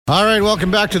All right,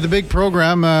 welcome back to the big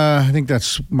program. I think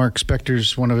that's Mark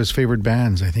Spector's one of his favorite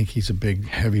bands. I think he's a big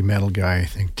heavy metal guy, I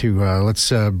think, too.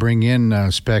 Let's bring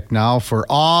in Spec now for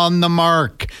On the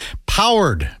Mark,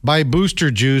 powered by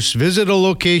Booster Juice. Visit a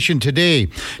location today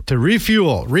to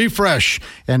refuel, refresh,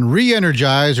 and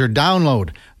re-energize or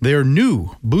download their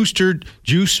new Booster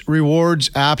Juice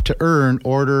Rewards app to earn,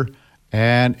 order,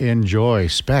 and enjoy.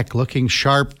 Spec, looking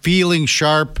sharp, feeling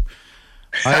sharp.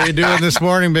 How you doing this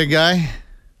morning, big guy?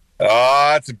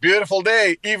 It's a beautiful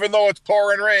day, even though it's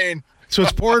pouring rain. So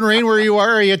it's pouring rain where you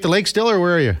are? Are you at the lake still, or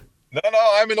where are you? No,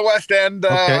 I'm in the West End.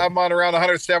 Okay. I'm on around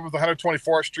 107th,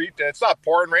 124th Street. It's not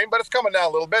pouring rain, but it's coming down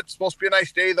a little bit. It's supposed to be a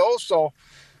nice day, though. So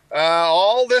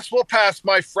all this will pass,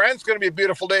 my friend. It's going to be a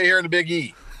beautiful day here in the Big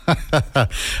E.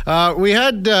 We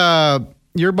had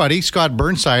your buddy, Scott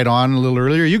Burnside, on a little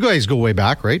earlier. You guys go way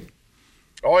back, right?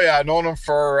 Oh, yeah. I've known him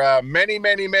for many,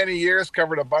 many, many years.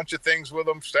 Covered a bunch of things with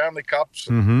him, Stanley Cups,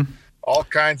 and all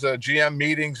kinds of GM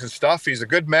meetings and stuff. He's a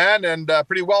good man and a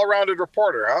pretty well-rounded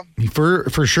reporter, huh?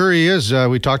 For sure he is.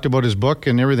 We talked about his book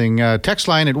and everything. Text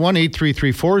line at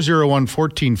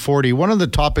 1-833-401-1440. One of the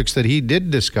topics that he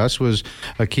did discuss was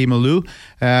Akim Aliu.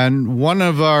 And one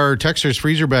of our texters,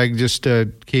 Freezer Bag, just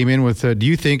came in with, do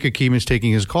you think Akim is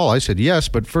taking his call? I said, yes,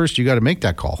 but first you got to make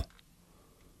that call.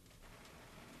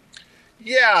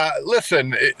 Yeah,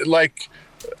 listen, let's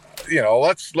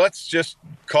just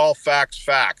call facts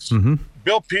facts.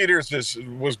 Bill Peters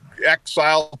was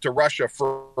exiled to Russia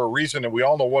for a reason, and we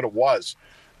all know what it was.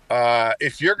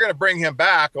 If you're going to bring him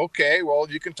back, okay, well,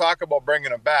 you can talk about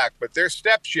bringing him back, but there's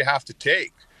steps you have to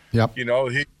take. Yep.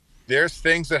 There's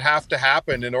things that have to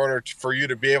happen in order for you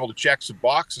to be able to check some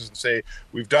boxes and say,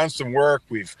 we've done some work,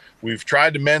 we've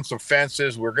tried to mend some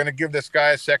fences, we're going to give this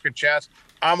guy a second chance.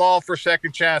 I'm all for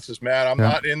second chances, man. I'm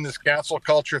not in this cancel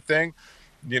culture thing.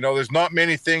 There's not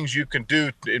many things you can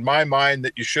do, in my mind,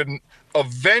 that you shouldn't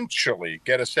eventually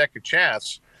get a second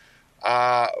chance.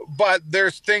 But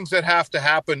there's things that have to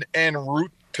happen en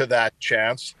route to that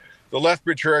chance. The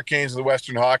Lethbridge Hurricanes of the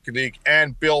Western Hockey League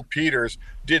and Bill Peters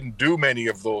didn't do many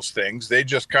of those things. They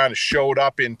just kind of showed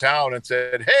up in town and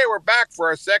said, hey, we're back for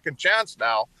our second chance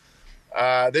now.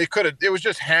 It was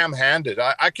just ham-handed.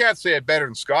 I can't say it better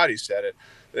than Scotty said it.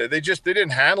 They didn't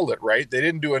handle it right. They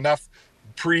didn't do enough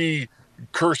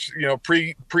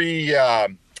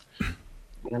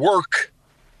work,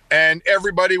 and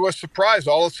everybody was surprised.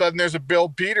 All of a sudden there's a Bill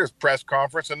Peters press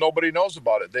conference and nobody knows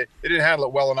about it. They didn't handle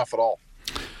it well enough at all.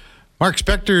 Mark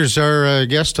Spector's our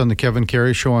guest on the Kevin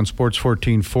Karius Show on Sports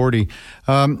 1440.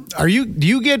 Do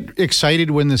you get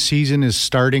excited when the season is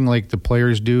starting like the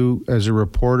players do as a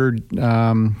reporter?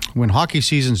 When hockey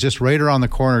season's just right around the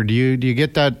corner, do you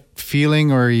get that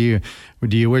feeling, or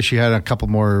do you wish you had a couple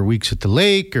more weeks at the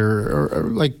lake, or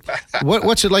like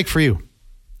what's it like for you?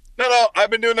 No, I've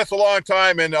been doing this a long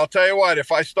time, and I'll tell you what,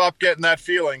 if I stop getting that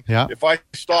feeling, if I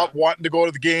stop wanting to go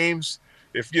to the games,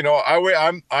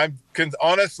 I can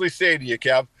honestly say to you,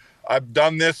 Kev, I've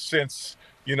done this since,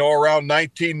 around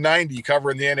 1990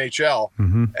 covering the NHL.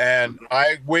 And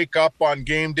I wake up on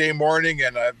game day morning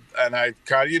and I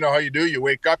kind of, how you do, you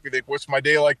wake up, you think, what's my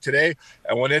day like today?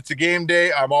 And when it's a game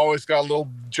day, I'm always got a little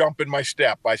jump in my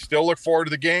step. I still look forward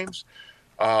to the games.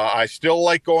 I still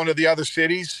like going to the other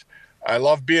cities. I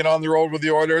love being on the road with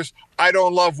the Oilers. I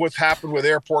don't love what's happened with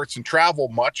airports and travel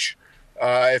much.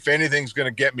 If anything's going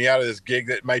to get me out of this gig,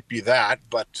 that might be that.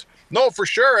 But no, for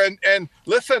sure. And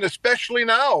listen, especially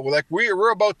now, like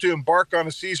we're about to embark on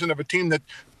a season of a team that,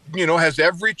 has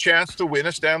every chance to win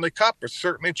a Stanley Cup. It's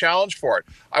certainly a challenge for it.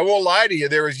 I won't lie to you.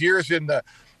 There was years in the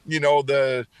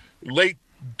late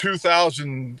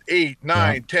 2008,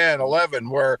 9, 10, 11,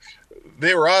 where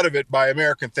they were out of it by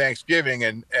American Thanksgiving,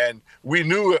 and we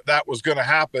knew that was going to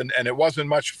happen, and it wasn't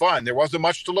much fun. There wasn't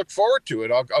much to look forward to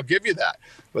it. I'll give you that.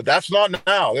 But that's not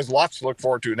now. There's lots to look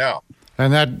forward to now.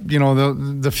 And that,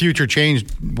 the future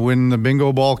changed when the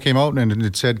bingo ball came out and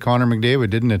it said Connor McDavid,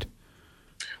 didn't it?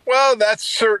 Well, that's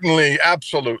certainly,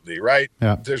 absolutely, right?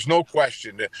 Yeah. There's no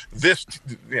question. This,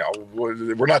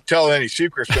 we're not telling any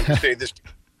secrets when we say this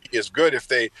is good if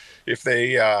they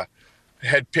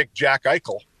had picked Jack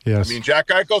Eichel. Yes. I mean, Jack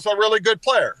Eichel's a really good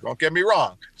player. Don't get me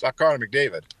wrong. It's not Connor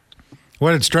McDavid.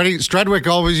 What did Strudwick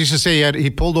always used to say?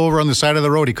 He pulled over on the side of the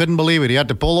road. He couldn't believe it. He had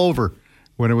to pull over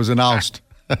when it was announced.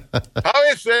 How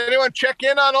is anyone check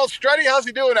in on old Struddy? How's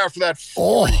he doing after that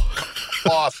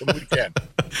awesome weekend?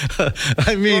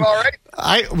 I mean, all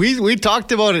right? We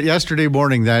talked about it yesterday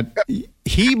morning that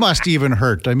he must even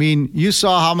hurt. I mean, you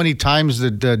saw how many times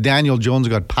that Daniel Jones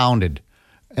got pounded.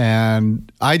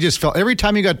 And I just felt every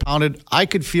time he got pounded, I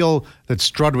could feel that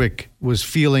Strudwick was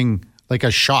feeling like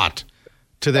a shot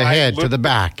to the head, to the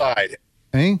back.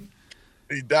 Eh?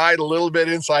 He died a little bit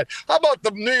inside. How about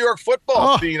the New York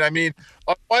football scene? I mean,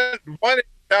 on one end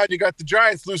of town, you got the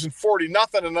Giants losing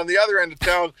 40-0, and on the other end of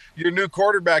town, your new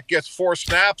quarterback gets 4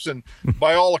 snaps, and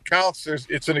by all accounts,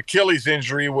 it's an Achilles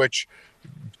injury, which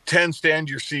tends to end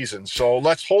your season. So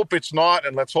let's hope it's not,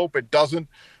 and let's hope it doesn't.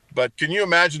 But can you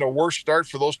imagine a worse start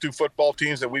for those two football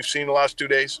teams that we've seen the last 2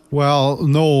 days? Well,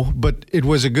 no, but it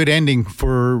was a good ending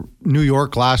for New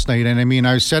York last night. And I mean,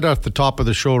 I said at the top of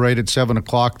the show right at 7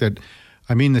 o'clock that,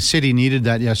 I mean, the city needed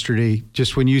that yesterday.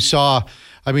 Just when you saw,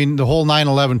 I mean, the whole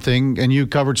 9/11 thing, and you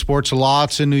covered sports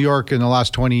lots in New York in the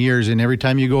last 20 years, and every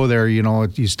time you go there, you know,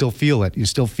 you still feel it. You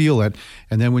still feel it.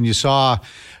 And then when you saw,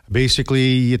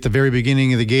 basically, at the very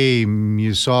beginning of the game,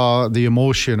 you saw the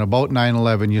emotion about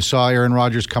 9/11. You saw Aaron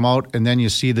Rodgers come out, and then you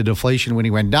see the deflation when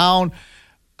he went down.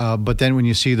 But then when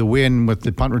you see the win with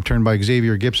the punt return by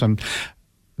Xavier Gibson,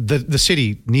 the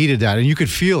city needed that, and you could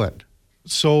feel it.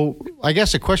 So I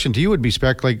guess a question to you would be,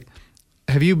 Spec, like,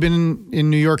 have you been in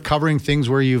New York covering things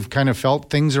where you've kind of felt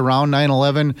things around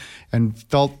 9/11 and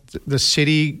felt the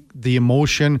city, the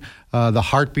emotion, the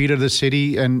heartbeat of the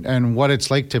city, and what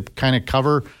it's like to kind of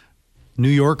cover New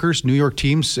Yorkers, New York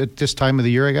teams at this time of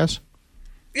the year, I guess?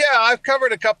 Yeah, I've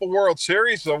covered a couple World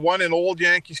Series, one in old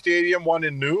Yankee Stadium, one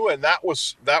in new, and that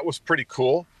was pretty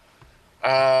cool.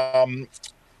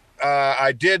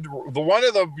 I did one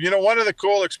of the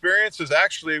cool experiences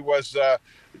actually was that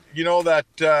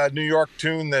New York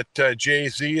tune that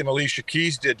Jay-Z and Alicia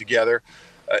Keys did together.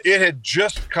 It had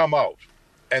just come out,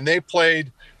 and they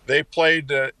played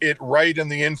it right in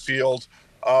the infield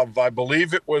of, I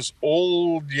believe it was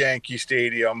old Yankee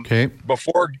Stadium,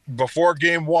 before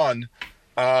game 1.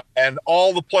 And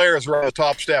all the players were on the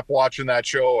top step watching that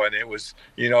show, and it was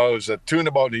a tune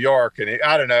about New York, and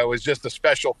I don't know, it was just a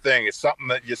special thing. It's something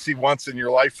that you see once in your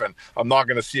life, and I'm not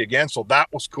going to see again. So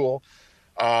that was cool.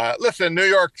 Listen, New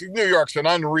York's an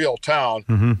unreal town.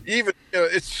 Mm-hmm. Even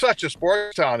it's such a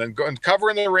sports town, and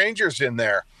covering the Rangers in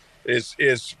there is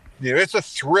it's a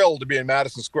thrill to be in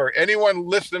Madison Square. Anyone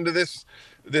listening to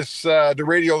the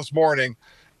radio this morning.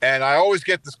 And I always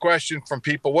get this question from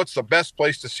people: what's the best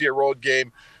place to see a road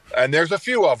game? And there's a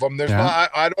few of them.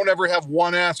 I don't ever have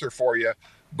one answer for you,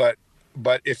 but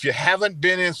if you haven't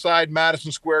been inside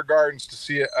Madison Square Gardens to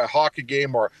see a hockey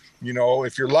game, or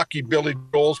if you're lucky, Billy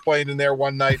Joel's playing in there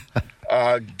one night,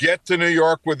 get to New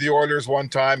York with the Oilers one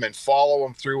time and follow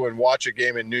them through and watch a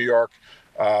game in New York.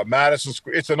 Madison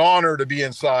Square. It's an honor to be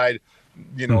inside.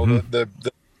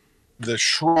 The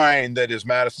shrine that is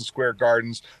Madison Square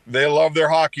Gardens. They love their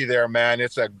hockey there, man.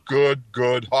 It's a good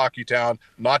hockey town,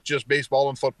 not just baseball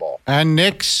and football. And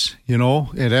Knicks, at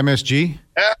MSG.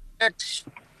 Knicks.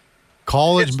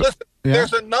 College.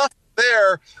 There's enough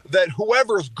there that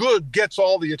whoever's good gets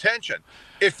all the attention.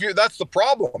 That's the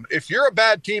problem. If you're a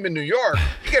bad team in New York,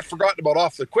 you get forgotten about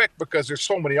awfully quick because there's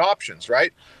so many options,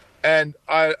 right? And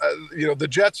the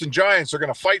Jets and Giants are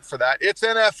going to fight for that. It's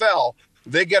NFL.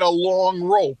 They get a long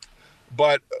rope.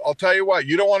 But I'll tell you what,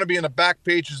 you don't want to be in the back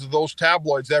pages of those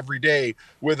tabloids every day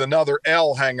with another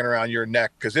L hanging around your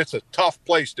neck, because it's a tough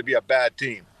place to be a bad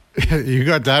team. You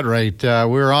got that right.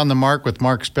 We're on the mark with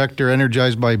Mark Spector,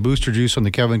 energized by Booster Juice on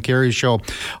the Kevin Karius Show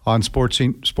on Sports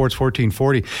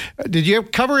 1440. Did you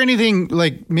cover anything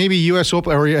like maybe U.S.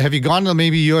 Open, or have you gone to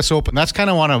maybe U.S. Open? That's kind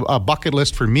of on a bucket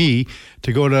list for me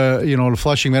to go to, to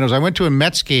Flushing Meadows. I went to a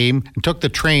Mets game and took the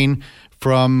train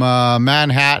from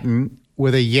Manhattan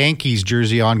with a Yankees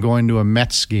jersey on, going to a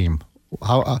Mets game.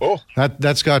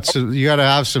 That's got you got to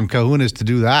have some kahunas to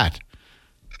do that.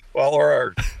 Well,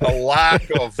 or a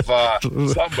lack of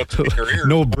something between your ears.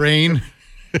 No brain.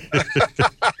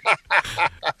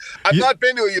 I've not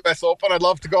been to a U.S. Open. I'd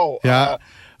love to go. Yeah.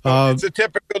 It's a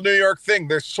typical New York thing.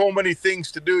 There's so many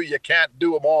things to do. You can't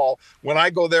do them all. When I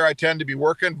go there, I tend to be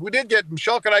working.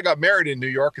 Michelle and I got married in New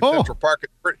York at Central Park.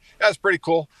 That's pretty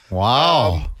cool.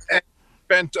 Wow.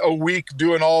 Spent a week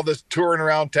doing all this touring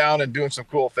around town and doing some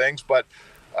cool things. But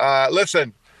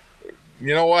listen,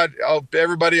 you know what?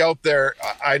 Everybody out there,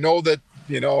 I know that,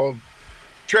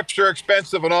 trips are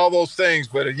expensive and all those things,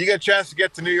 but if you get a chance to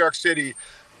get to New York City,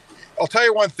 I'll tell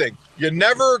you one thing. You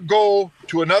never go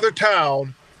to another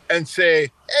town and say,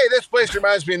 hey, this place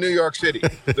reminds me of New York City.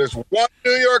 There's one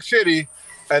New York City,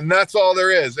 and that's all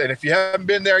there is. And if you haven't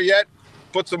been there yet,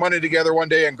 put some money together one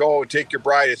day and go and take your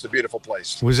bride. It's a beautiful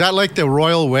place. Was that like the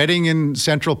royal wedding in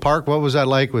Central Park? What was that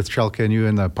like with Chelka and you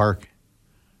in the park?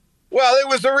 Well, it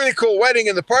was a really cool wedding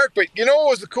in the park, but what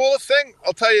was the coolest thing?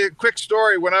 I'll tell you a quick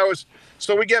story.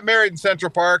 So we get married in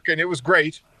Central Park, and it was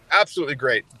great. Absolutely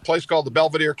great. A place called the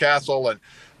Belvedere Castle. And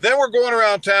then we're going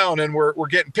around town and we're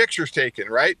getting pictures taken,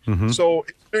 right? Mm-hmm. So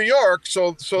New York,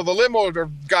 so the limo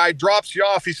guy drops you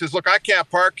off. He says, look, I can't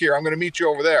park here. I'm going to meet you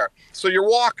over there. So you're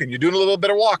walking. You're doing a little bit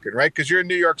of walking, right? Because you're in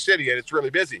New York City and it's really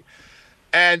busy.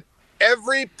 And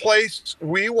every place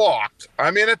we walked,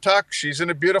 I'm in a tux, she's in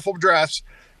a beautiful dress.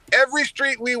 Every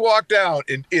street we walked down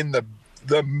in the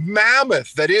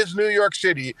mammoth that is New York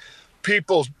City,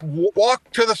 people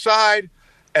walked to the side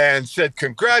and said,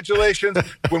 congratulations.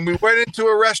 When we went into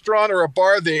a restaurant or a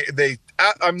bar, they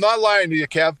I'm not lying to you,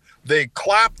 Kev, they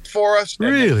clapped for us.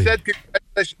 Really? And they said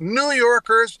congratulations. New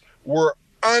Yorkers were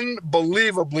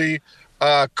unbelievably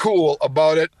cool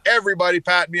about it. Everybody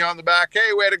patting me on the back.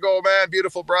 Hey, way to go, man.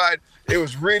 Beautiful bride. It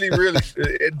was really, really.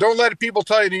 Don't let people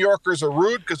tell you New Yorkers are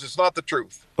rude, because it's not the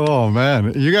truth. Oh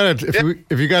man, you got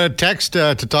if you got a text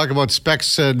to talk about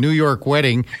Speck's New York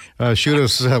wedding, shoot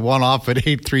us one off at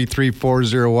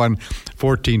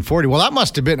 833-401-1440. Well, that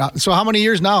must have been. So how many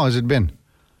years now has it been?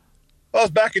 Well, it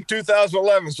was back in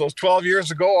 2011, so it's 12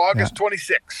 years ago, August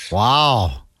 26.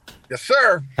 Wow. Yes,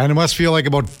 sir. And it must feel like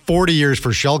about 40 years for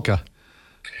Shelka.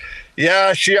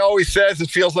 Yeah, she always says it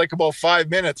feels like about 5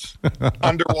 minutes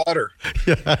underwater.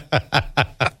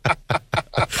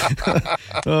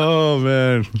 Oh,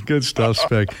 man. Good stuff,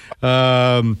 Speck.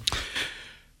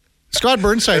 Scott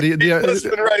Burnside. She's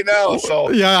listening right now.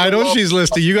 So yeah, I know she's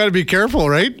listening. You got to be careful,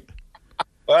 right?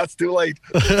 Well, that's too late.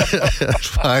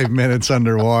 5 minutes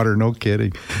underwater. No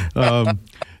kidding.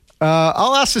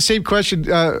 I'll ask the same question.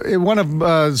 In one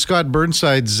of Scott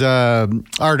Burnside's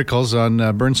articles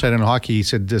on Burnside and hockey, he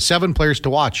said 7 players to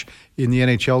watch in the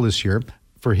NHL this year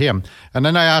for him. And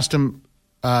then I asked him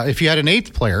if you had an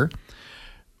 8th player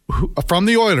from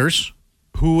the Oilers,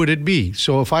 who would it be?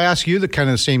 So if I ask you the kind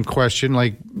of the same question,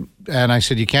 and I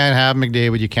said you can't have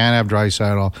McDavid, you can't have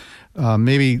Draisaitl,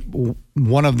 maybe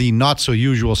one of the not so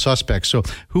usual suspects. So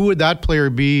who would that player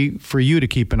be for you to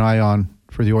keep an eye on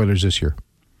for the Oilers this year?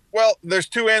 Well, there's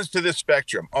 2 ends to this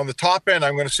spectrum. On the top end,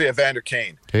 I'm going to say Evander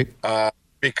Kane. Okay.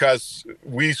 Because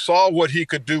we saw what he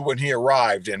could do when he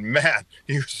arrived, and man,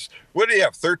 what did he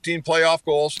have? 13 playoff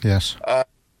goals. Yes.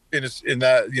 In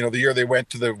the the year they went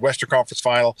to the Western Conference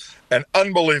Final, an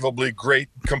unbelievably great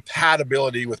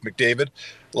compatibility with McDavid.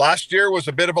 Last year was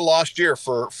a bit of a lost year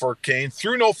for Kane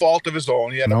through no fault of his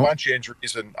own. He had a bunch of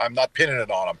injuries, and I'm not pinning it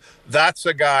on him. That's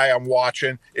a guy I'm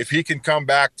watching. If he can come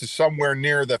back to somewhere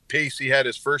near the pace he had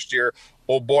his first year,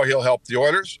 oh boy, he'll help the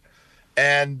Oilers.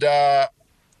 And I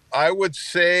would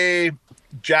say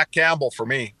Jack Campbell for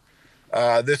me.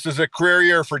 This is a career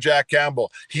year for Jack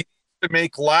Campbell. He needs to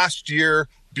make last year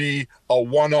be a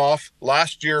one-off,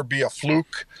 last year be a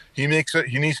fluke. He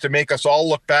needs to make us all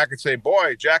look back and say,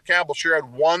 boy, Jack Campbell sure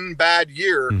had one bad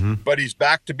year, but he's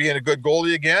back to being a good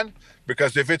goalie again.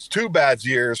 Because if it's 2 bad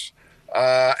years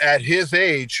at his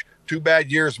age, 2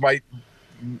 bad years might,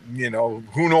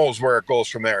 who knows where it goes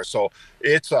from there. So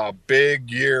it's a big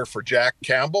year for Jack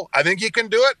Campbell. I think he can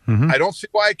do it. I don't see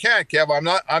why he can't, Kev.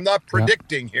 I'm not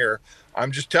predicting here.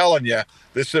 I'm just telling you,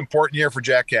 this is an important year for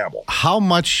Jack Campbell. How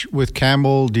much with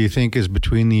Campbell do you think is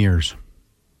between the ears?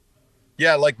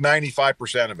 Yeah, like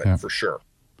 95% of it, for sure.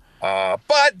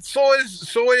 But so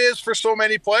it is for so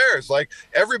many players. Like,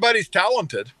 everybody's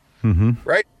talented,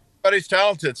 right? Everybody's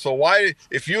talented. So why,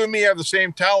 if you and me have the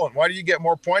same talent, why do you get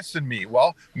more points than me?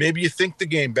 Well, maybe you think the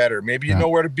game better. Maybe you know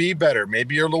where to be better.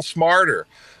 Maybe you're a little smarter.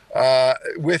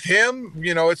 With him,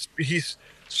 he's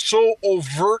so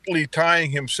overtly tying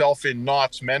himself in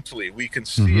knots mentally. We can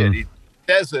see it. He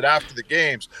says it after the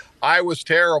games. I was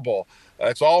terrible.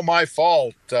 It's all my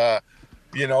fault. I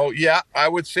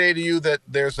would say to you that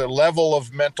there's a level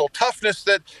of mental toughness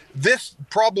that this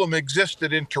problem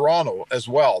existed in Toronto as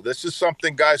well. This is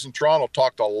something guys in Toronto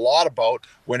talked a lot about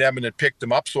when Edmonton picked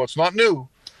him up. So it's not new,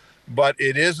 but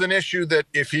it is an issue that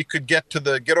if he could get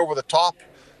over the top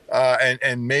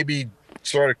and maybe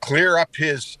sort of clear up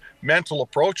his mental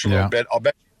approach a little bit, I'll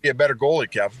bet he'd be a better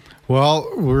goalie, Kev. Well,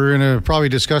 we're going to probably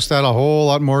discuss that a whole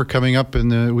lot more coming up in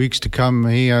the weeks to come.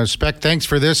 Hey, Speck, thanks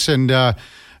for this. And,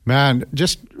 man,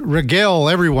 just regale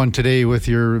everyone today with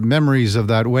your memories of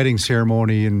that wedding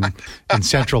ceremony in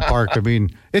Central Park. I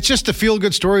mean, it's just a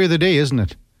feel-good story of the day, isn't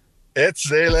it?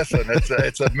 It's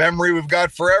a memory we've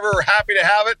got forever. We're happy to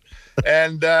have it.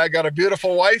 And got a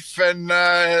beautiful wife, and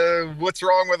what's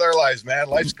wrong with our lives, man?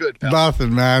 Life's good, pal.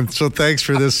 Nothing, man. So thanks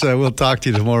for this. We'll talk to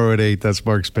you tomorrow at 8. That's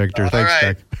Mark Spector. Thanks,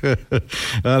 Speck.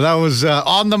 That was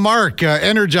On the Mark,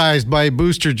 energized by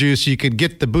Booster Juice. You can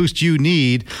get the boost you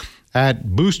need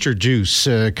at Booster Juice.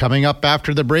 Coming up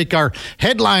after the break, our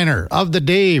headliner of the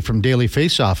day from Daily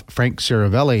Faceoff, Frank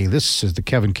Saravelli. This is the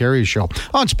Kevin Karius Show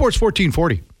on Sports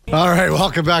 1440. All right,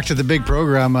 welcome back to the big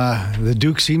program. The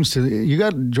Duke seems to... You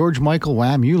got George Michael,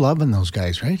 Wham. You loving those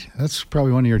guys, right? That's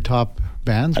probably one of your top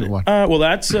bands or what? Well,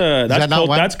 that's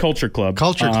Culture Club.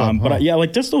 Culture Club. But yeah,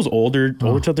 like just those older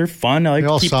they're fun. I like they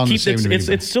all sound the same to me.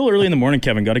 It's still early in the morning,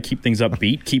 Kevin. Got to keep things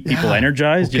upbeat, keep people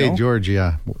energized. Okay, George.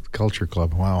 Yeah, Culture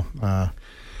Club. Wow.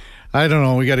 I don't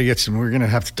know. We're going to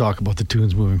have to talk about the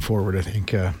tunes moving forward, I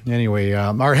think. Anyway,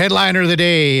 our headliner of the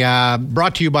day,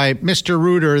 brought to you by Mr.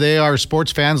 Rooter. They are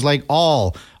sports fans like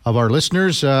all of our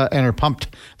listeners and are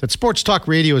pumped that Sports Talk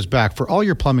Radio is back. For all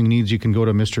your plumbing needs, you can go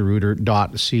to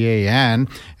mrrooter.ca. And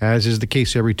as is the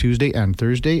case every Tuesday and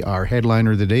Thursday, our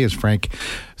headliner of the day is Frank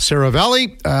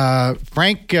Saravelli.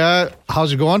 Frank,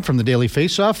 how's it going from the Daily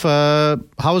Face-Off?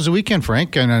 How was the weekend,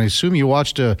 Frank? And I assume you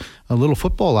watched a little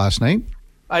football last night.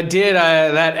 I did.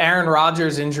 That Aaron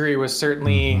Rodgers injury was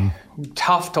certainly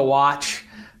tough to watch.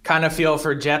 Kind of feel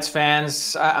for Jets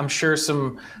fans. I'm sure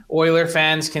some Oiler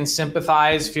fans can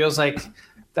sympathize. Feels like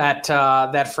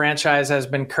that franchise has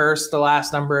been cursed the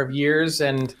last number of years.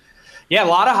 And yeah, a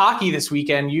lot of hockey this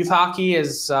weekend. Youth hockey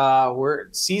is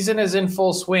season is in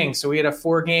full swing. So we had a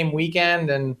 4-game weekend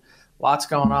and lots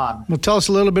going on. Well, tell us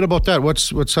a little bit about that.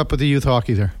 What's up with the youth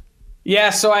hockey there?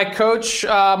 Yeah, so I coach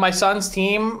my son's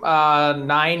team,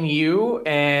 9U,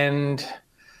 and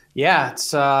yeah,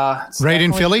 it's right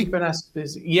in Philly. Keeping us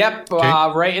busy. Yep,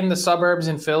 okay. Right in the suburbs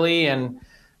in Philly, and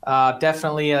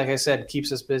definitely, like I said,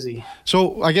 keeps us busy.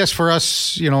 So I guess for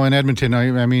us, in Edmonton,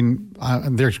 I mean,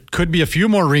 there could be a few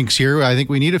more rinks here. I think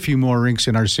we need a few more rinks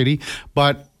in our city.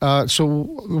 But so,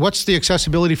 what's the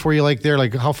accessibility for you like there?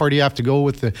 Like, how far do you have to go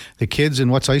with the kids,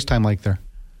 and what's ice time like there?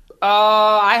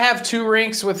 I have 2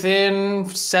 rinks within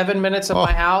 7 minutes of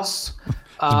my house.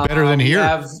 It's better than here. We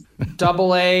have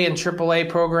AA and AAA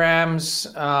programs.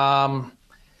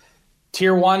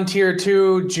 Tier 1, Tier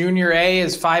 2, Junior A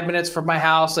is 5 minutes from my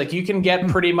house. Like, you can get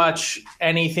pretty much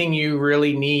anything you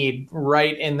really need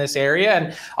right in this area.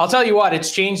 And I'll tell you what,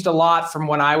 it's changed a lot from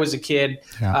when I was a kid.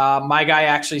 Yeah. My guy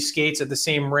actually skates at the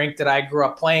same rink that I grew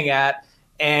up playing at.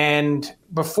 And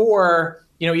before,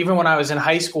 even when I was in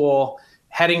high school,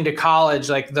 heading to college,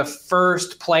 like the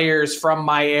first players from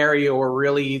my area were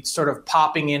really sort of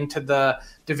popping into the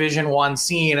Division I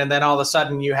scene. And then all of a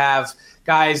sudden you have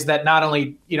guys that not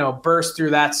only, burst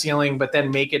through that ceiling, but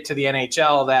then make it to the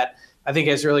NHL. That I think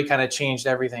has really kind of changed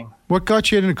everything. What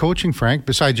got you into coaching, Frank,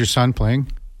 besides your son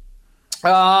playing?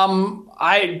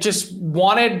 I just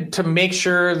wanted to make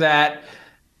sure that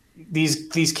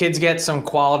these kids get some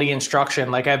quality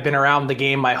instruction. Like, I've been around the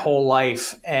game my whole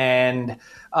life, and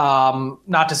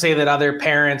not to say that other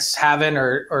parents haven't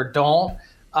or don't.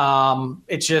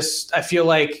 It's just, I feel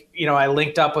like, I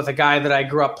linked up with a guy that I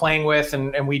grew up playing with,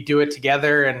 and we do it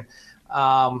together. And,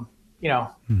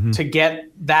 to get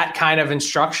that kind of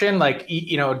instruction, like,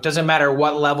 it doesn't matter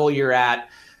what level you're at,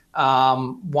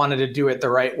 wanted to do it the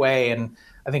right way. And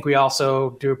I think we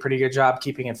also do a pretty good job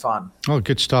keeping it fun. Oh,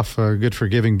 good stuff. Good for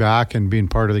giving back and being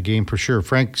part of the game for sure.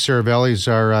 Frank Saravelli is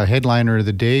our headliner of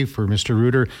the day for Mr.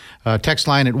 Rooter. Text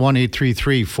line at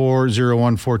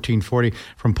 1-833-401-1440.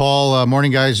 From Paul,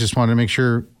 morning guys, just wanted to make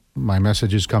sure my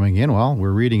message is coming in. Well, we're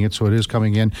reading it, so it is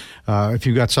coming in. If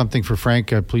you got something for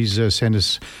Frank, please send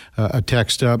us a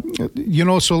text.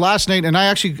 So last night, and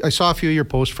I saw a few of your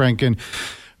posts, Frank, and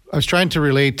I was trying to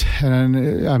relate,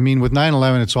 and I mean, with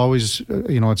 9/11, it's always,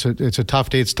 it's a tough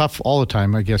day. It's tough all the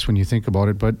time, I guess, when you think about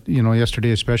it, but,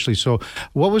 yesterday especially. So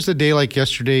what was the day like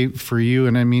yesterday for you?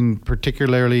 And I mean,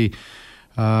 particularly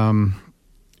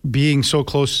being so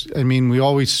close. I mean, we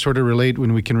always sort of relate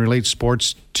when we can relate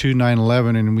sports to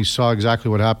 9/11, and we saw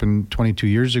exactly what happened 22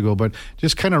 years ago, but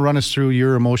just kind of run us through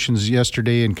your emotions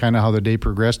yesterday and kind of how the day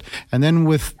progressed. And then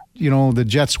with, the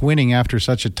Jets winning after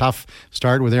such a tough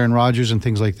start with Aaron Rodgers and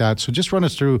things like that. So just run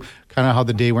us through kind of how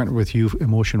the day went with you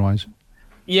emotion-wise.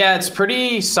 Yeah, it's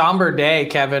pretty somber day,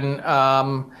 Kevin.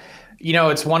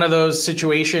 It's one of those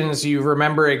situations you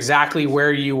remember exactly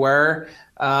where you were.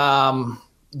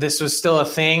 This was still a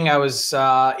thing. I was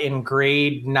in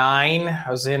grade 9. I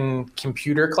was in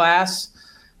computer class.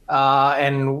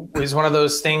 And it was one of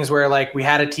those things where, like, we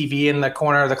had a TV in the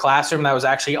corner of the classroom that was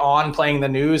actually on playing the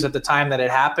news at the time that it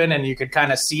happened, and you could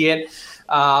kind of see it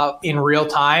in real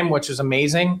time, which was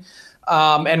amazing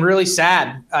and really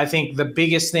sad. I think the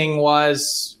biggest thing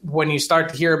was when you start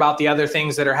to hear about the other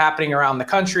things that are happening around the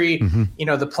country,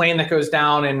 the plane that goes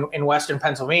down in Western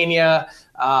Pennsylvania,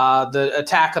 the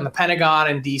attack on the Pentagon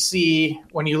in D.C.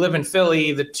 When you live in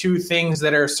Philly, the two things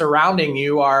that are surrounding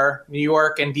you are New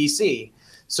York and D.C.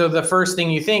 So the first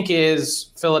thing you think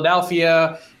is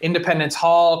Philadelphia, Independence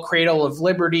Hall, Cradle of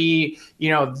Liberty,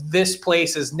 this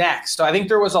place is next. So I think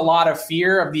there was a lot of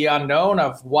fear of the unknown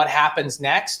of what happens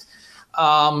next.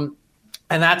 And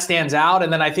that stands out.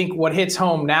 And then I think what hits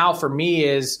home now for me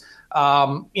is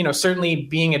Certainly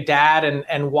being a dad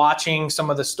and watching some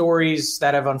of the stories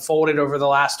that have unfolded over the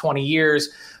last 20 years,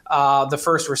 the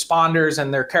first responders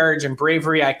and their courage and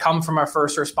bravery. I come from a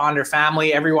first responder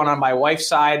family. Everyone on my wife's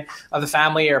side of the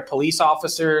family are police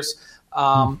officers.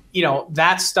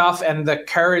 That stuff and the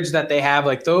courage that they have,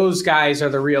 like those guys are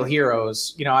the real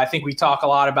heroes. I think we talk a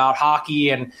lot about hockey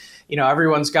and,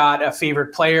 everyone's got a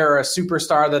favorite player or a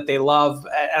superstar that they love.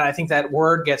 And I think that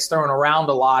word gets thrown around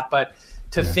a lot, but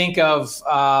to think of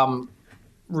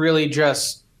really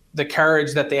just the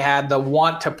courage that they had, the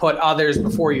want to put others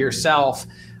before yourself,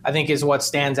 I think is what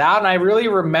stands out. And I really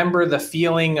remember the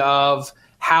feeling of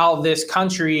how this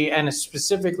country and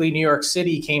specifically New York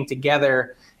City came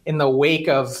together in the wake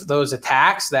of those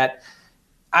attacks, that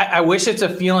I wish it's a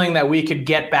feeling that we could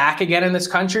get back again in this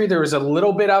country. There was a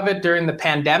little bit of it during the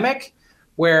pandemic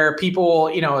where people,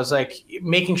 it was like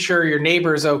making sure your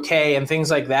neighbor's okay and things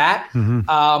like that,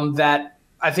 that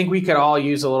I think we could all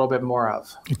use a little bit more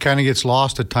of. It kind of gets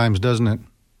lost at times, doesn't it?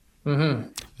 Mm-hmm.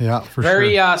 Yeah, for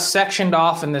Very, sure. sectioned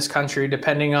off in this country,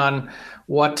 depending on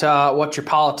what your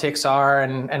politics are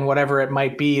and whatever it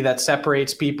might be that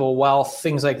separates people, wealth,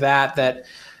 things like that,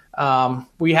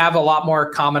 we have a lot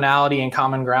more commonality and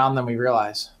common ground than we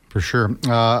realize. For sure.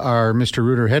 Our Mr.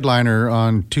 Rooter headliner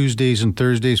on Tuesdays and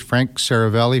Thursdays, Frank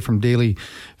Saravelli from Daily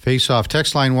Faceoff.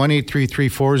 Text line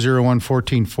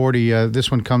 1-833-401-1440.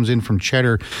 This one comes in from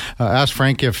Cheddar. Ask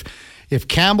Frank if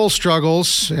Campbell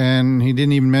struggles, and he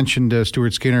didn't even mention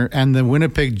Stuart Skinner, and the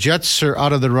Winnipeg Jets are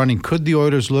out of the running, could the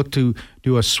Oilers look to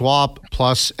do a swap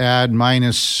plus add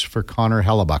minus for Connor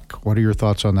Hellebuck? What are your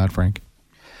thoughts on that, Frank?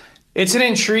 It's an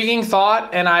intriguing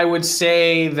thought, and I would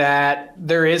say that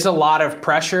there is a lot of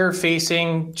pressure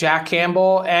facing Jack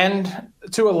Campbell and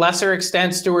to a lesser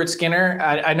extent Stuart Skinner.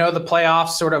 I know the playoffs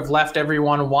sort of left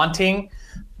everyone wanting,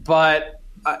 but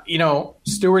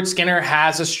Stuart Skinner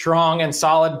has a strong and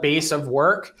solid base of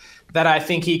work that I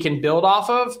think he can build off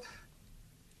of.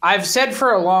 I've said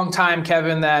for a long time,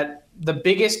 Kevin, that the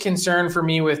biggest concern for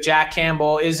me with Jack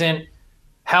Campbell isn't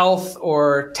health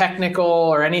or technical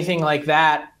or anything like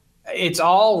that. It's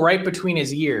all right between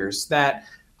his ears, that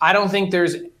I don't think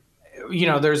there's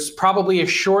probably a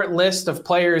short list of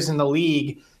players in the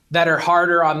league that are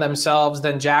harder on themselves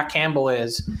than Jack Campbell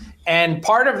is. And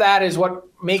part of that is what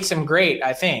makes him great,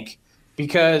 I think,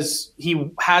 because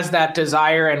he has that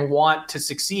desire and want to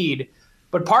succeed.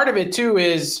 But part of it too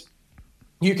is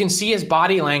you can see his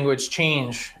body language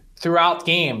change throughout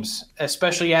games,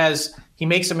 especially as he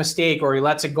makes a mistake or he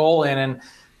lets a goal in. And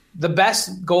the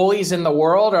best goalies in the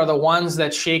world are the ones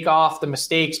that shake off the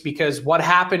mistakes, because what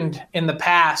happened in the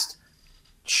past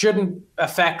shouldn't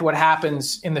affect what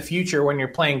happens in the future when you're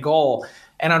playing goal.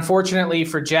 And unfortunately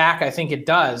for Jack, I think it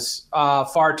does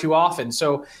far too often.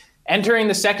 So entering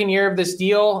the second year of this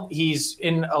deal, he's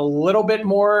in a little bit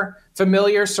more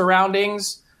familiar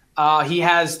surroundings. He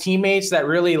has teammates that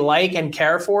really like and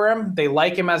care for him. They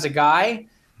like him as a guy.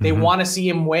 They want to see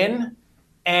him win.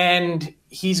 And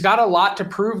he's got a lot to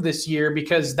prove this year,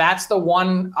 because that's the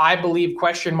one, I believe,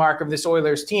 question mark of this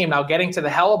Oilers team. Now, getting to the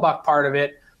Hellebuck part of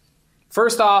it,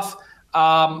 first off,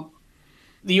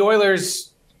 the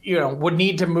Oilers, would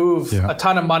need to move a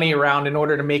ton of money around in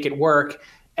order to make it work.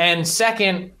 And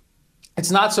second,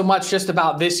 it's not so much just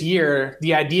about this year.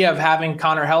 The idea of having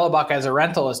Connor Hellebuck as a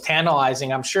rental is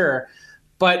tantalizing, I'm sure.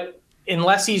 But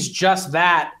unless he's just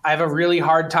that, I have a really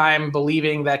hard time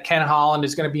believing that Ken Holland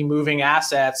is going to be moving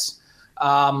assets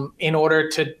in order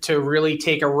to really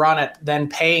take a run at then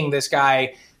paying this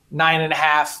guy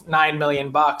 $9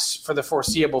 million for the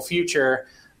foreseeable future,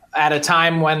 at a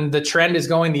time when the trend is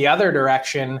going the other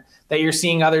direction, that you're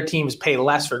seeing other teams pay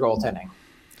less for goaltending.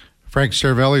 Frank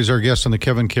Saravelli is our guest on the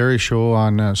Kevin Karius Show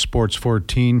on Sports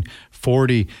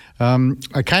 1440.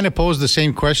 I kind of posed the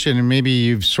same question, and maybe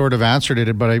you've sort of answered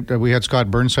it, but we had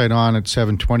Scott Burnside on at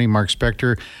 7:20, Mark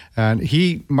Spector, and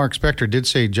Mark Spector did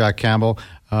say Jack Campbell.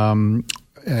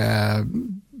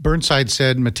 Burnside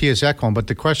said Matthias Ekholm, but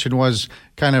the question was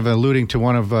kind of alluding to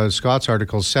one of Scott's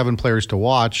articles, 7 players to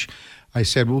watch. I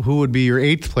said, well, who would be your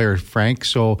 8th player, Frank?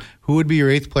 So who would be your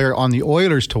 8th player on the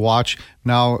Oilers to watch?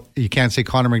 Now, you can't say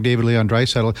Connor McDavid, Leon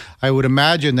Draisaitl. I would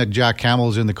imagine that Jack Campbell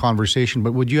is in the conversation,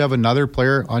 but would you have another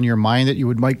player on your mind that you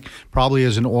would like, probably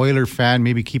as an Oiler fan,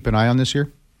 maybe keep an eye on this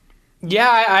year?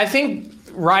 Yeah, I think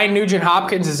Ryan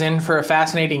Nugent-Hopkins is in for a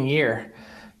fascinating year.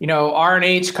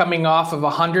 RNH coming off of a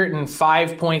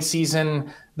 105-point season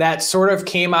that sort of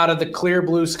came out of the clear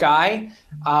blue sky.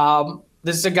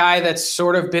 This is a guy that's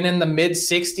sort of been in the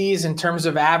mid-60s in terms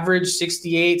of average,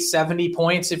 68, 70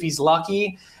 points if he's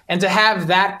lucky. And to have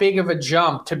that big of a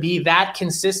jump, to be that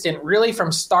consistent really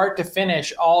from start to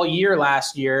finish all year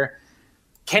last year,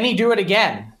 can he do it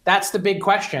again? That's the big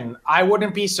question. I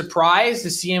wouldn't be surprised to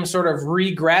see him sort of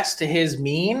regress to his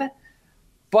mean.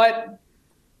 But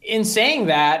in saying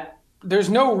that, there's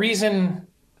no reason.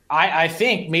 I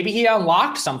think maybe he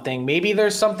unlocked something. Maybe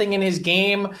there's something in his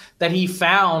game that he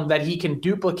found that he can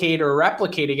duplicate or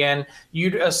replicate again.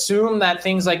 You'd assume that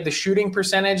things like the shooting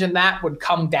percentage and that would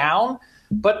come down,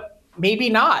 but maybe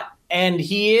not. And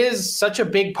he is such a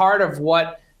big part of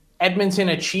what Edmonton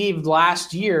achieved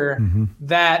last year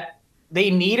that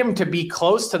they need him to be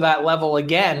close to that level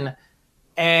again.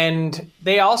 And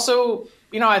they also,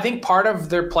 I think part of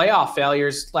their playoff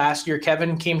failures last year,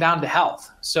 Kevin, came down to health.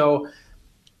 So,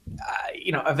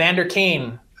 Evander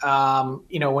Kane,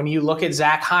 when you look at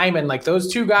Zach Hyman, like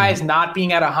those two guys not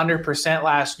being at 100%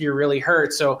 last year really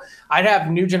hurt. So I'd have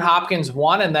Nugent Hopkins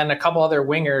one and then a couple other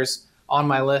wingers on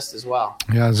my list as well.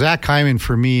 Yeah, Zach Hyman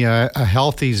for me, a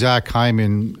healthy Zach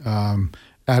Hyman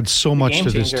adds so much to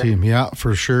this team. Yeah,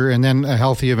 for sure. And then a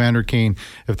healthy Evander Kane.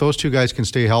 If those two guys can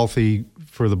stay healthy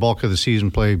for the bulk of the season,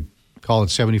 play, call it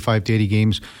 75 to 80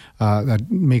 games,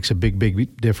 that makes a big,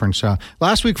 big difference.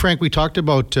 Last week, Frank, we talked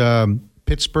about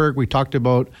Pittsburgh. We talked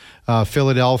about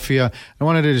Philadelphia. I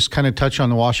wanted to just kind of touch on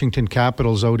the Washington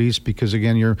Capitals out east because,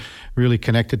 again, you're really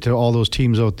connected to all those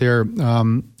teams out there.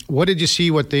 What did you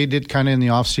see what they did kind of in the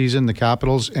offseason, the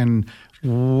Capitals, and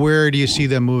where do you see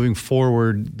them moving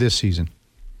forward this season?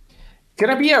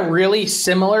 Going to be a really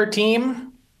similar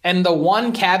team. And the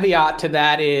one caveat to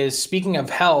that is, speaking of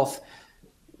health,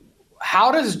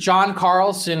 how does John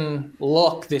Carlson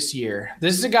look this year?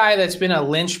 This is a guy that's been a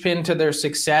linchpin to their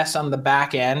success on the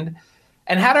back end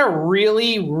and had a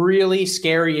really, really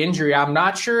scary injury. I'm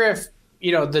not sure if,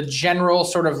 the general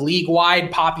sort of league-wide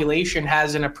population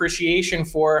has an appreciation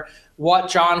for what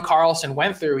John Carlson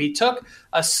went through. He took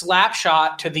a slap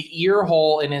shot to the ear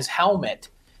hole in his helmet,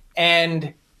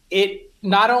 and it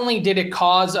not only did it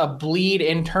cause a bleed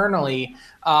internally,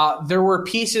 there were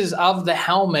pieces of the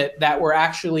helmet that were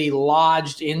actually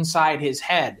lodged inside his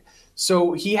head.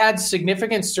 So he had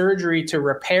significant surgery to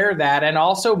repair that and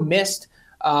also missed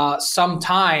some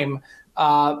time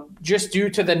just due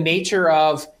to the nature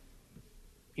of,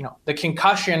 the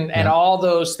concussion and all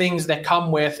those things that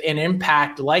come with an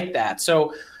impact like that.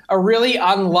 So a really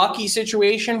unlucky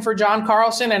situation for John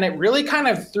Carlson, and it really kind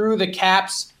of threw the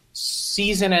Caps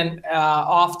season and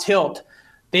off tilt.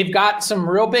 They've got some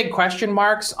real big question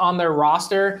marks on their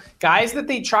roster. Guys that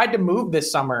they tried to move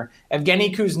this summer.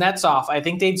 Evgeny Kuznetsov, I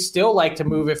think they'd still like to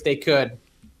move if they could.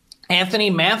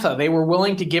 Anthony Mantha, they were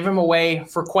willing to give him away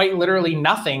for quite literally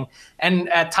nothing. And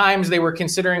at times they were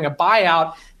considering a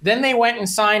buyout. Then they went and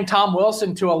signed Tom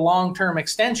Wilson to a long-term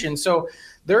extension. So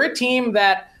they're a team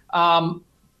that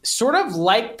sort of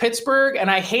like Pittsburgh,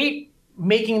 and I hate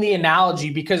making the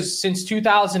analogy because since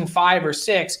 2005 or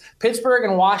 6, Pittsburgh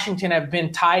and Washington have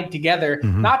been tied together,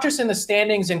 not just in the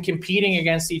standings and competing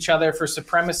against each other for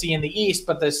supremacy in the East,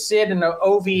 but the Sid and the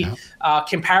Ovi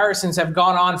comparisons have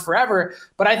gone on forever.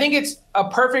 But I think it's a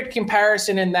perfect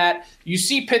comparison in that you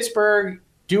see Pittsburgh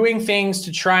doing things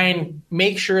to try and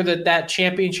make sure that that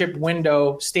championship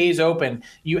window stays open.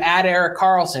 You add Erik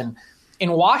Karlsson.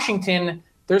 In Washington,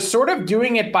 they're sort of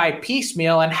doing it by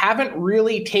piecemeal and haven't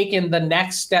really taken the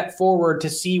next step forward to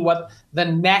see what the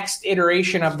next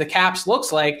iteration of the Caps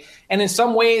looks like. And in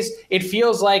some ways, it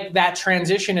feels like that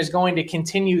transition is going to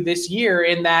continue this year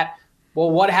in that, well,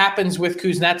 what happens with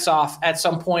Kuznetsov at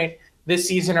some point this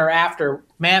season or after?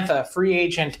 Mantha, free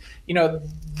agent,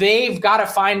 they've got to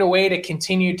find a way to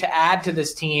continue to add to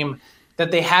this team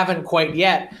that they haven't quite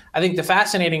yet. I think the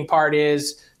fascinating part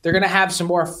is they're going to have some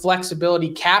more flexibility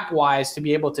cap-wise to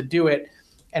be able to do it.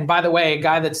 And by the way, a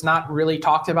guy that's not really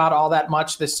talked about all that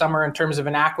much this summer in terms of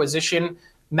an acquisition,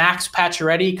 Max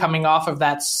Pacioretty, coming off of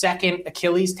that second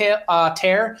Achilles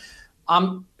tear.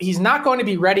 He's not going to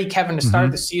be ready, Kevin, to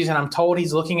start the season. I'm told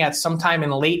he's looking at sometime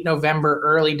in late November,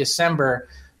 early December.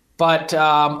 But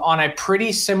on a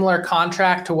pretty similar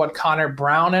contract to what Connor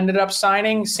Brown ended up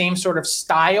signing, same sort of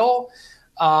style.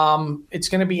 It's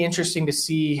going to be interesting to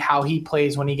see how he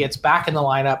plays when he gets back in the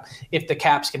lineup if the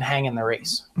Caps can hang in the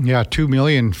race. Yeah, $2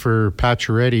 million for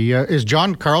Pacioretty. Is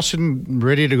John Carlson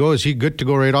ready to go? Is he good to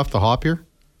go right off the hop here?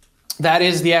 That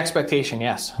is the expectation,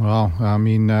 yes. Well, I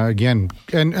mean, again,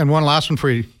 and one last one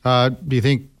for you. Do you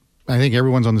think, I think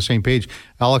everyone's on the same page,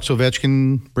 Alex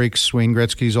Ovechkin breaks Wayne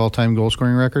Gretzky's all-time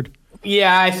goal-scoring record?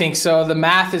 Yeah, I think so. The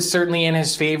math is certainly in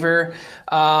his favor.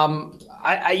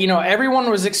 Everyone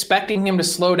was expecting him to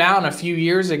slow down a few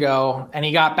years ago, and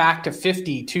he got back to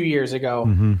 50 2 years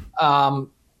ago.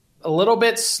 A little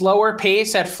bit slower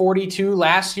pace at 42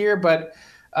 last year, but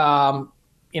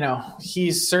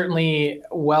he's certainly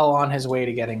well on his way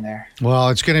to getting there. Well,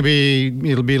 it'll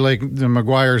be like the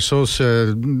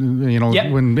Maguire-Sosa,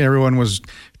 when everyone was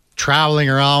traveling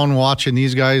around watching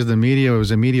these guys, it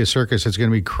was a media circus. It's going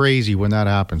to be crazy when that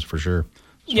happens for sure.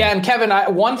 So. Yeah, and Kevin,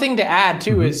 one thing to add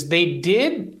too is they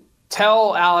did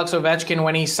tell Alex Ovechkin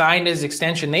when he signed his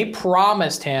extension, they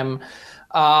promised him,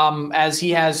 as he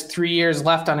has 3 years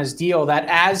left on his deal, that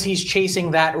as he's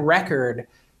chasing that record,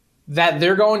 that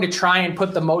they're going to try and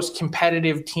put the most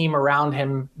competitive team around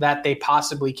him that they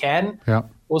possibly can. Yeah.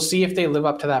 We'll see if they live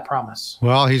up to that promise.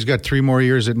 Well, he's got 3 more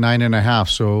years at 9.5.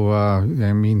 So,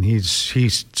 he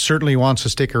certainly wants to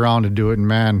stick around and do it. And,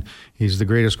 man, he's the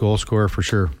greatest goal scorer for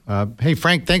sure. Hey,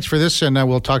 Frank, thanks for this, and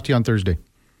we'll talk to you on Thursday.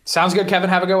 Sounds good, Kevin.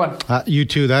 Have a good one. You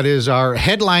too. That is our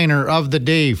headliner of the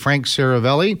day, Frank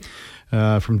Saravelli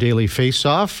from Daily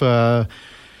Faceoff.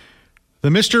 The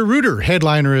Mr. Rooter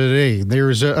headliner of the day.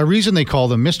 There's a reason they call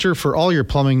them Mr. For all your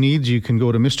plumbing needs, you can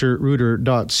go to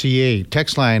mrrooter.ca.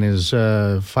 Text line is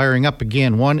firing up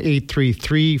again,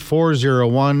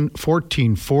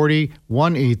 1-833-401-1440,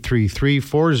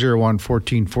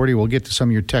 1-833-401-1440. We'll get to some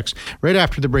of your texts right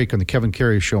after the break on the Kevin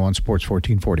Karius Show on Sports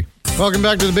 1440. Welcome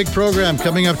back to the big program.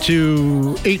 Coming up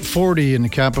to 8:40 in the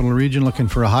Capital Region, looking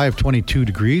for a high of 22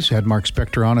 degrees. Had Mark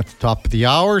Spector on at the top of the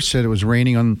hour, said it was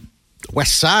raining on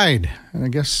West Side. And I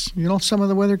guess, some of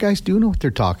the weather guys do know what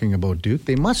they're talking about, Duke.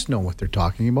 They must know what they're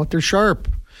talking about. They're sharp.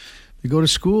 They go to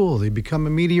school. They become a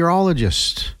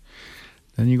meteorologist.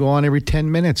 Then you go on every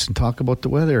 10 minutes and talk about the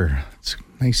weather. It's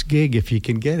a nice gig if you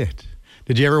can get it.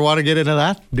 Did you ever want to get into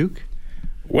that, Duke?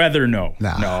 Weather, no.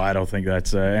 Nah. No, I don't think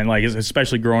that's and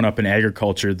especially growing up in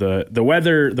agriculture, the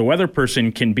weather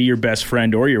person can be your best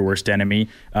friend or your worst enemy,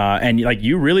 and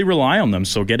you really rely on them.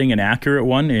 So getting an accurate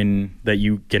one that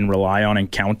you can rely on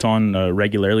and count on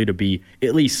regularly to be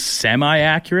at least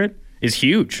semi-accurate is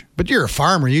huge. But you're a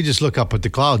farmer. You just look up at the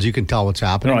clouds. You can tell what's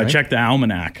happening. No, right? I check the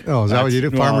almanac. Oh, is that what you do?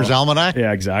 Farmer's almanac?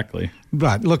 Yeah, exactly.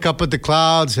 But look up at the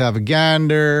clouds, have a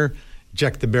gander.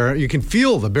 Check the you can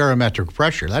feel the barometric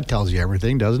pressure. That tells you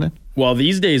everything, doesn't it? Well,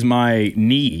 these days my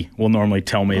knee will normally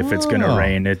tell me if it's going to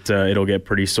rain. It'll get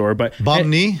pretty sore. But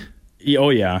knee? Oh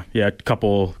yeah, a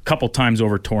couple times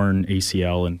over torn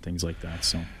ACL and things like that.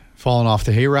 So falling off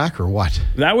the hay rack or what?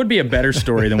 That would be a better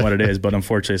story than what it is, but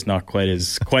unfortunately, it's not quite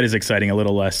as exciting. A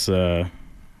little less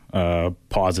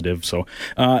positive. So,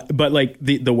 but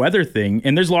the weather thing,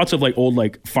 and there's lots of old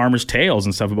farmers' tales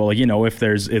and stuff about if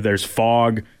there's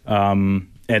fog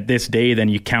at this day, then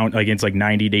you count it's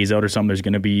 90 days out or something. There's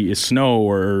going to be snow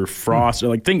or frost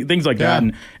or things like that,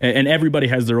 and everybody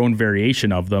has their own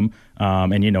variation of them.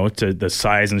 And to the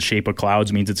size and shape of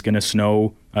clouds means it's going to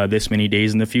snow this many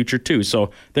days in the future too.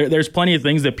 So there's plenty of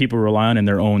things that people rely on in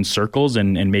their own circles,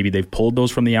 and maybe they've pulled those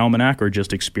from the almanac or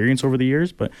just experience over the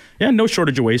years. But yeah, no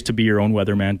shortage of ways to be your own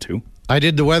weatherman too. I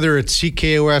did the weather at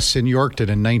CKOS in Yorkton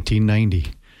in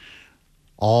 1990.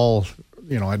 All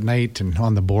at night and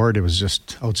on the board, it was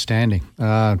just outstanding.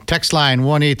 Text line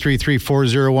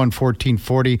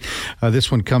 1-833-401-1440. This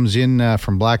one comes in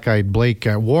from Black Eyed Blake.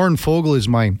 Warren Fogle is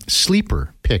my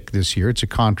sleeper pick this year. It's a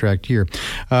contract year.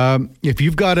 If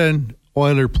you've got an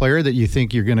Oiler player that you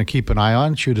think you're going to keep an eye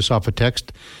on, shoot us off a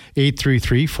text,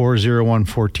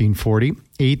 833-401-1440,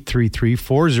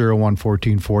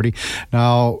 833-401-1440.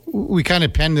 Now, we kind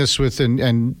of penned this with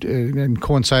and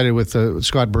coincided with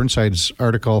Scott Burnside's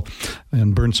article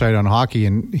and Burnside on Hockey,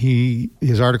 and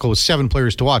his article was 7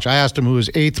 players to watch. I asked him who his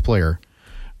 8th player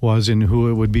was and who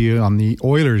it would be on the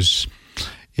Oilers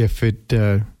if it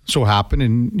so happened,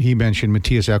 and he mentioned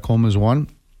Matthias Ekholm as one.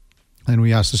 And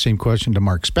we asked the same question to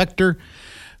Mark Spector.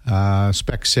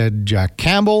 Spec said Jack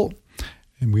Campbell.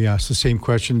 And we asked the same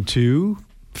question to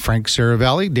Frank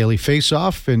Saravelli, Daily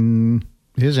Faceoff, and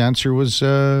his answer was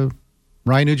Ryan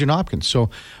Nugent-Hopkins. So,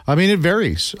 it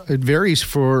varies. It varies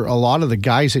for a lot of the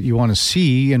guys that you want to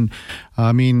see. And,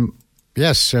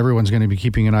 yes, everyone's going to be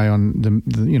keeping an eye on the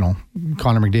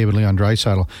Connor McDavid, Leon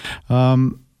Draisaitl.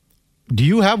 Do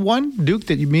you have one, Duke,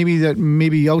 that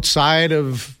maybe outside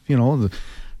of, the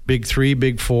Big 3,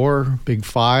 Big 4, Big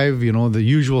 5, the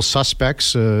usual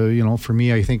suspects. For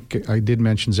me, I think I did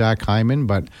mention Zach Hyman,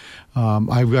 but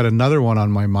I've got another one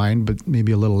on my mind, but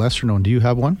maybe a little lesser known. Do you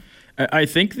have one? I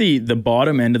think the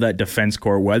bottom end of that defense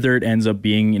core, whether it ends up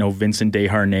being Vincent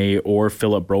Desharnais or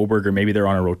Philip Broberg, or maybe they're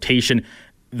on a rotation,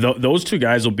 those two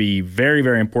guys will be very,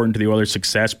 very important to the Oilers'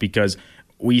 success, because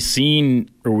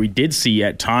we did see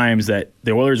at times that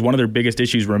the Oilers, one of their biggest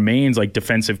issues remains like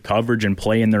defensive coverage and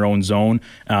play in their own zone.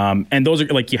 And those are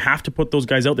like, you have to put those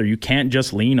guys out there. You can't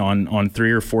just lean on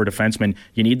 3 or 4 defensemen.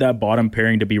 You need that bottom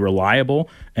pairing to be reliable.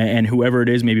 And whoever it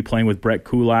is, maybe playing with Brett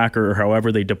Kulak or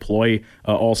however they deploy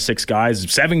all 6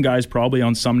 guys, 7 guys probably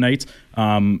on some nights.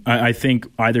 I think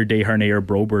either Desharnais or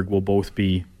Broberg will both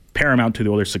be paramount to the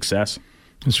Oilers' success.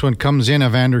 This one comes in,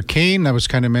 Evander Kane. That was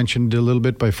kind of mentioned a little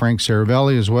bit by Frank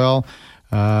Saravelli as well.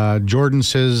 Jordan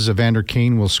says Evander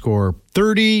Kane will score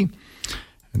 30.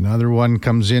 Another one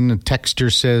comes in. A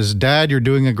texter says, Dad, you're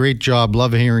doing a great job.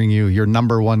 Love hearing you. Your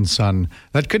number one son.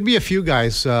 That could be a few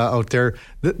guys out there.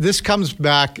 This comes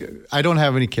back. I don't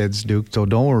have any kids, Duke, so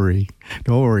don't worry.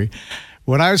 Don't worry.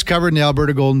 When I was covering the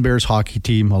Alberta Golden Bears hockey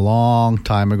team a long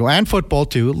time ago, and football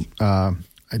too,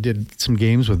 I did some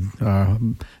games with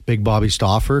Big Bobby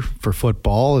Stauffer for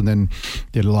football, and then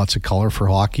did lots of color for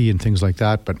hockey and things like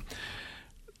that. But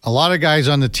a lot of guys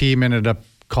on the team ended up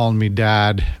calling me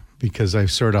Dad because I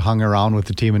sort of hung around with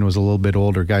the team and was a little bit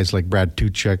older. Guys like Brad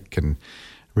Tuchek and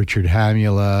Richard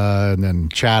Hamula, and then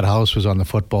Chad House was on the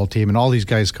football team, and all these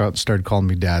guys started calling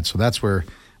me Dad. So that's where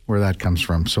that comes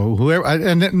from. So whoever,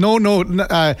 and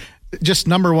just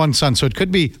number one son. So it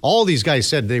could be all these guys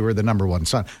said they were the number one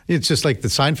son. It's just like the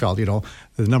Seinfeld,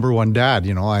 the number one dad,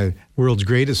 world's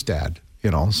greatest dad,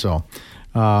 So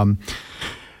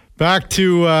back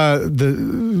to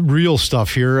the real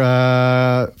stuff here.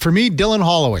 For me, Dylan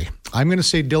Holloway. I'm going to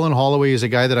say Dylan Holloway is a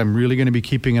guy that I'm really going to be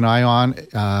keeping an eye on.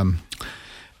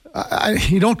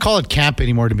 You don't call it camp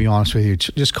anymore, to be honest with you.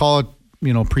 Just call it,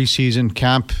 preseason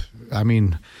camp. I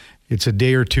mean, it's a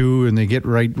day or two and they get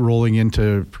right rolling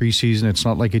into preseason. It's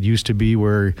not like it used to be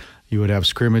where you would have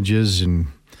scrimmages and,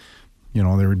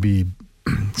 there would be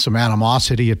some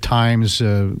animosity at times.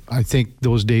 I think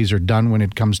those days are done when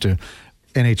it comes to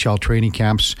NHL training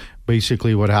camps.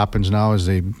 Basically what happens now is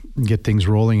they get things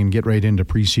rolling and get right into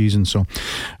preseason. So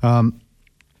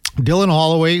Dylan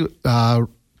Holloway,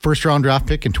 first round draft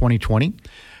pick in 2020.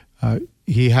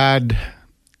 He had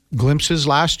glimpses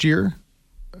last year.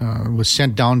 Was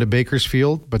sent down to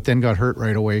Bakersfield, but then got hurt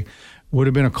right away. Would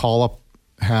have been a call-up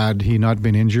had he not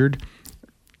been injured.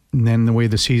 And then the way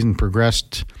the season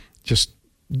progressed, just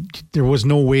there was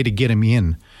no way to get him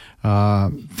in.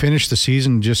 Finished the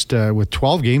season just with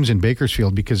 12 games in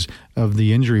Bakersfield because of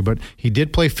the injury. But he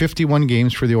did play 51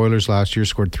 games for the Oilers last year,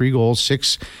 scored 3 goals,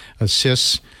 6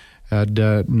 assists, had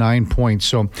 9 points.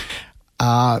 So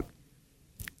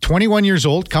 21 years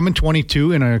old, coming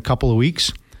 22 in a couple of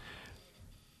weeks.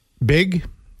 Big,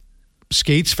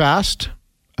 skates fast,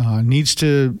 needs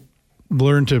to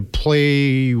learn to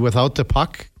play without the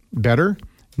puck better,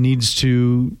 needs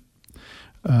to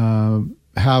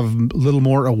have a little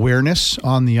more awareness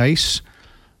on the ice.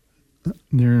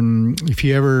 If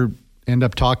you ever end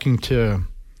up talking to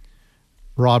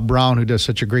Rob Brown, who does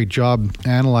such a great job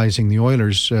analyzing the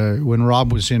Oilers, when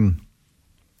Rob was in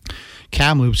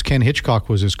Kamloops, Ken Hitchcock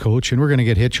was his coach, and we're going to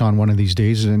get Hitch on one of these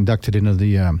days and inducted into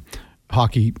the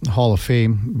Hockey Hall of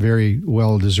Fame. Very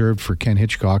well deserved for Ken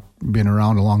Hitchcock. Been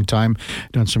around a long time,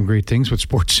 done some great things with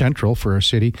Sports Central for our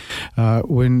city.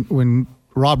 When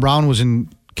Rob Brown was in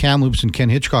Kamloops and Ken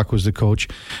Hitchcock was the coach,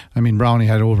 Brownie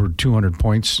had over 200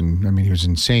 points, and he was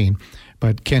insane.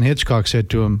 But Ken Hitchcock said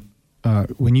to him,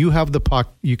 when you have the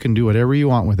puck, you can do whatever you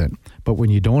want with it. But when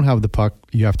you don't have the puck,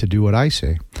 you have to do what I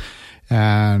say.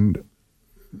 And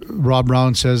Rob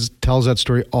Brown tells that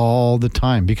story all the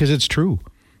time because it's true.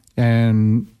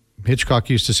 And Hitchcock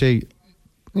used to say,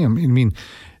 Rob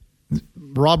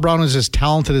Brown is as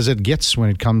talented as it gets when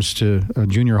it comes to a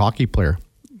junior hockey player.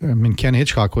 Ken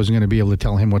Hitchcock wasn't going to be able to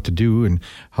tell him what to do and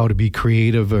how to be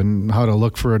creative and how to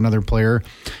look for another player,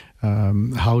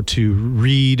 how to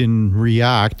read and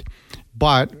react.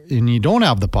 But when you don't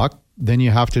have the puck, then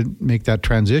you have to make that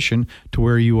transition to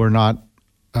where you are not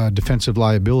a defensive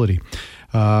liability.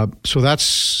 So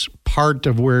that's part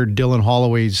of where Dylan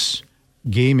Holloway's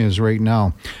game is right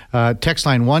now. Text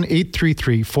line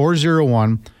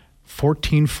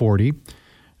 1-833-401-1440.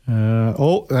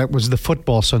 That was the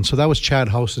football son. So that was Chad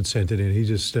House that sent it in. He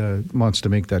just wants to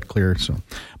make that clear. So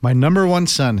my number one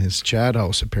son is Chad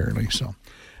House, apparently. So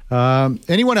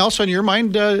anyone else on your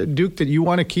mind, Duke, that you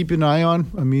want to keep an eye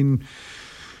on?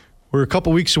 We're a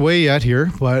couple weeks away yet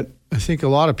here, but I think a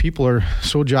lot of people are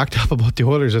so jacked up about the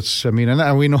Oilers. And we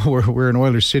know we're in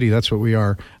Oilers City. That's what we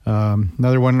are.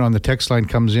 Another one on the text line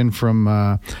comes in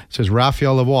from, says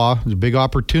Raphael Lavoie. It's a big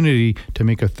opportunity to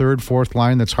make a third, fourth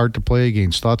line that's hard to play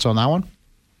against. Thoughts on that one?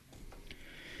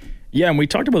 Yeah, and we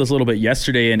talked about this a little bit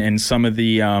yesterday, and some of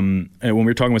the when we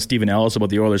were talking with Stephen Ellis about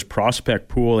the Oilers prospect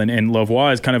pool, and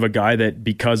Lavoie is kind of a guy that,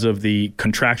 because of the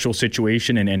contractual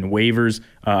situation and waivers,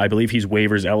 I believe he's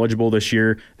waivers eligible this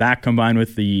year. That combined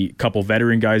with the couple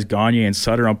veteran guys, Gagne and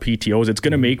Sutter on PTOs, it's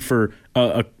going to make for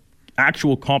a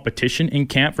actual competition in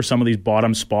camp for some of these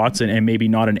bottom spots, and maybe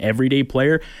not an everyday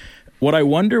player. What I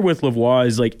wonder with Lavoie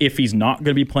is, like, if he's not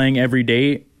going to be playing every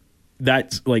day,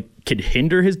 that's like could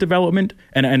hinder his development.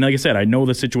 And like I said, I know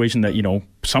the situation that,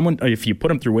 someone, if you put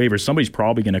him through waivers, somebody's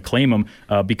probably going to claim him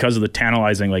because of the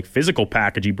tantalizing, like, physical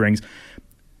package he brings.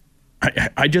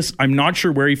 I'm not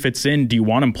sure where he fits in. Do you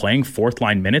want him playing fourth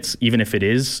line minutes, even if it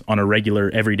is on a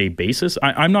regular everyday basis?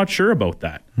 I'm not sure about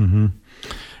that. Mm-hmm.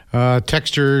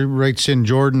 Texter writes in,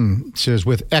 Jordan says,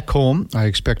 with Ekholm, I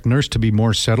expect Nurse to be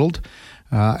more settled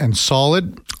and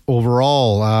solid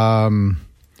overall.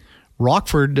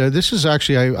 Rockford, this is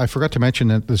actually, I forgot to mention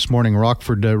that this morning.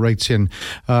 Rockford writes in,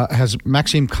 has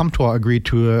Maxime Comtois agreed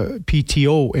to a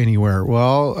PTO anywhere?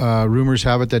 Well, rumors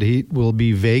have it that he will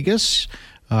be Vegas.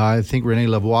 I think René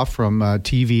Lavoie from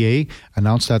TVA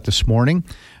announced that this morning,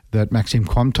 that Maxime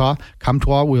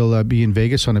Comtois will be in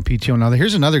Vegas on a PTO. Now,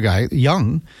 here's another guy,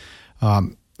 young.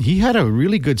 He had a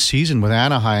really good season with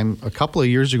Anaheim a couple of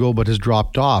years ago, but has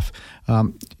dropped off.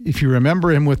 If you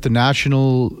remember him with the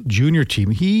national junior team,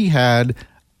 he had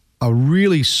a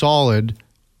really solid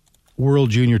World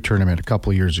Junior Tournament a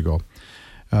couple of years ago.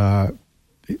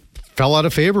 It fell out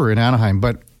of favor in Anaheim,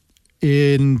 but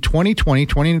in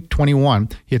 2021,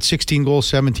 he had 16 goals,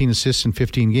 17 assists in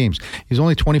 15 games. He's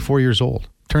only 24 years old.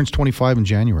 Turns 25 in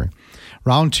January.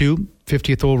 Round 2,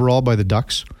 50th overall by the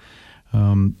Ducks.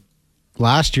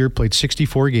 Last year, played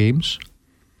 64 games,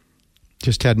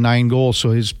 just had 9 goals.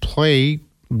 So his play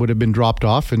would have been dropped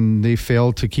off, and they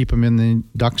failed to keep him in the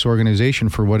Ducks organization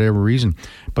for whatever reason.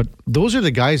 But those are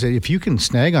the guys that if you can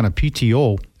snag on a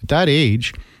PTO at that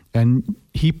age and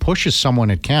he pushes someone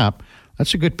at camp,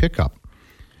 that's a good pickup.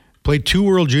 Played 2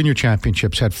 World Junior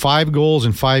Championships, had 5 goals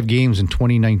in 5 games in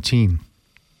 2019.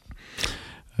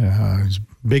 He's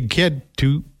a big kid,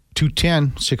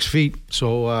 2'10", 6 feet.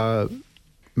 So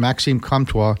Maxime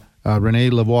Comtois, René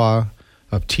Lavoie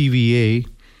of TVA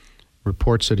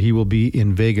reports that he will be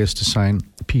in Vegas to sign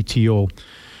PTO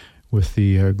with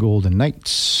the Golden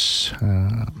Knights.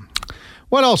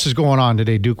 What else is going on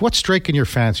today, Duke? What's striking your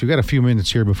fancy? We've got a few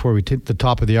minutes here before we hit the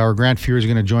top of the hour. Grant Fuhr is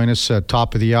going to join us at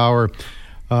top of the hour.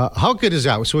 How good is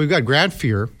that? So we've got Grant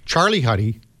Fuhr, Charlie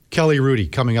Huddy, Kelly Rudy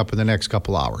coming up in the next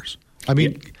couple hours. I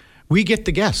mean, we get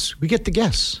the guess.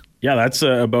 Yeah, that's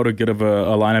about as good of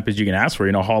a lineup as you can ask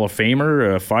for. Hall of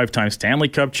Famer, a 5-time Stanley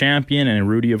Cup champion, and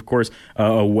Rudy, of course,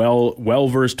 a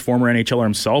well-versed former NHLer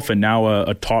himself, and now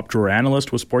a top-drawer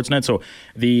analyst with Sportsnet. So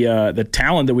the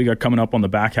talent that we got coming up on the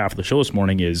back half of the show this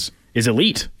morning is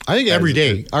elite. I think every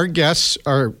day our guests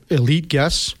are elite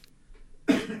guests.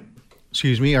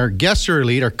 Excuse me, our guests are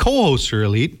elite. Our co-hosts are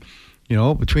elite.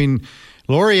 Between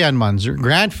Lori-Ann Munzer,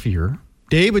 Grant Fuhr,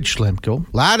 David Schlemko,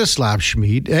 Ladislav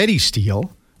Schmid, Eddie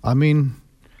Steele. I mean,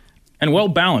 and well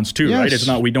balanced too, yes. Right? It's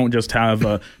not, we don't just have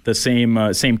the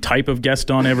same type of guest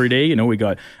on every day. We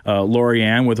got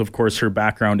Lori-Ann with, of course, her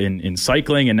background in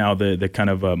cycling, and now the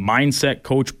kind of mindset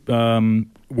coach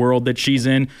world that she's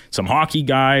in. Some hockey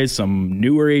guys, some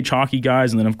newer age hockey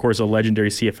guys, and then of course a legendary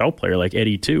CFL player like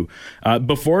Eddie too.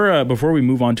 Before we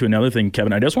move on to another thing,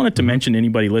 Kevin, I just wanted to mention to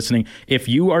anybody listening, if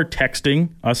you are texting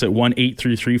us at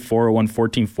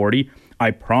 1-833-401-1440, I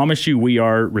promise you we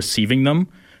are receiving them.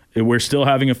 We're still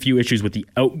having a few issues with the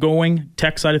outgoing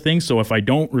text side of things. So if I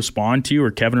don't respond to you, or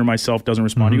Kevin or myself doesn't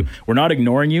respond to you, we're not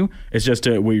ignoring you. It's just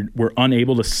we're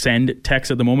unable to send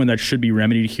texts at the moment. That should be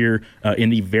remedied here in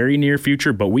the very near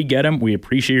future. But we get them. We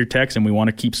appreciate your texts, and we want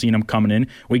to keep seeing them coming in.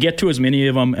 We get to as many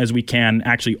of them as we can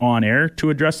actually on air to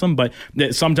address them. But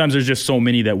sometimes there's just so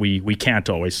many that we can't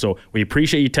always. So we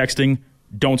appreciate you texting.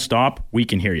 Don't stop. We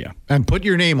can hear you. And put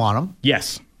your name on them.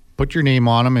 Yes. Put your name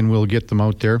on them, and we'll get them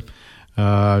out there.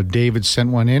 David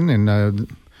sent one in, and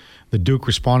the Duke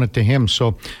responded to him.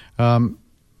 So,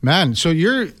 man, so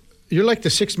you're like the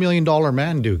 $6 million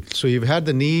man, Duke. So you've had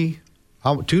the 2 knee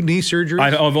surgeries?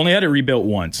 I've only had it rebuilt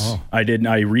once. Oh.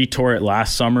 I re-tore it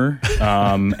last summer,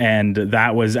 and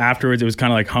that was afterwards. It was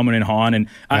kind of like humming and hawing. And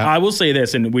yeah. I will say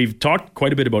this, and we've talked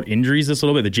quite a bit about injuries this a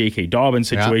little bit, the J.K. Dobbins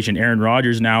situation, Aaron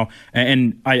Rodgers now.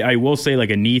 And I will say,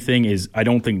 like, a knee thing is, I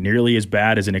don't think nearly as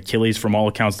bad as an Achilles. From all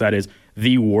accounts, that is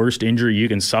the worst injury you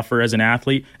can suffer as an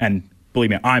athlete. And believe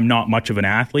me, I'm not much of an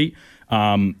athlete.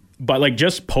 But like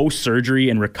just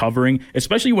post-surgery and recovering,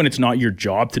 especially when it's not your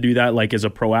job to do that, like as a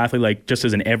pro athlete, like just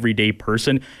as an everyday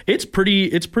person, it's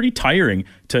pretty tiring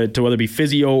to whether it be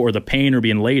physio or the pain or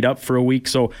being laid up for a week.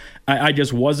 So I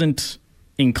just wasn't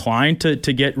inclined to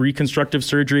get reconstructive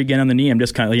surgery again on the knee. I'm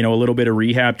just kind of, a little bit of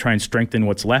rehab, try and strengthen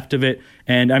what's left of it.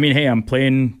 And I mean, hey, I'm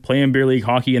playing beer league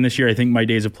hockey in this year. I think my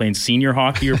days of playing senior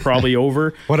hockey are probably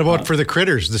over. What about for the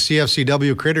Critters, the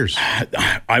CFCW Critters?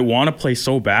 I want to play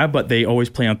so bad, but they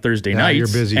always play on Thursday nights. You're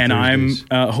busy and Thursdays.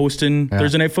 I'm hosting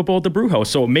Thursday Night Football at the Brew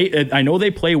House. So I know they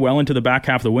play well into the back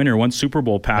half of the winter. Once Super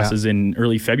Bowl passes in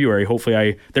early February,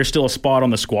 hopefully there's still a spot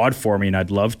on the squad for me, and I'd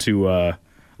love to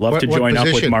join up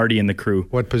with Marty and the crew.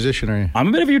 What position are you? I'm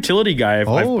a bit of a utility guy.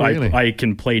 Really? I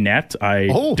can play net.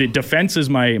 Defense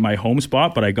is my home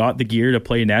spot, but I got the gear to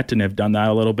play net and have done that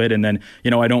a little bit. And then,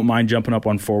 I don't mind jumping up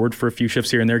on forward for a few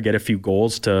shifts here and there, get a few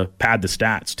goals to pad the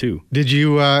stats too. Did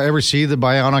you ever see the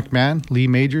Bionic Man, Lee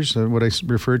Majors, what I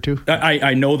referred to?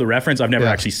 I know the reference. I've never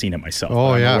actually seen it myself.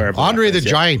 Oh, yeah. Andre the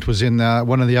Giant was in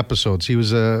one of the episodes. He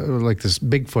was like this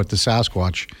Bigfoot, the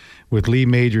Sasquatch, with Lee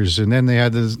Majors, and then they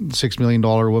had the $6 million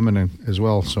woman as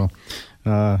well. So,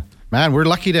 man, we're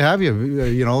lucky to have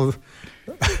you.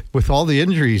 With all the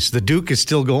injuries, the Duke is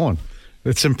still going.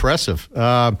 It's impressive.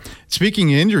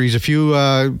 Speaking of injuries, a few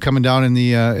coming down in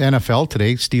the NFL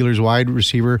today. Steelers wide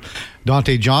receiver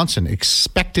Dante Johnson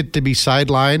expected to be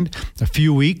sidelined a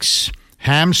few weeks.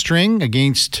 Hamstring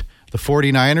against the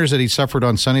 49ers that he suffered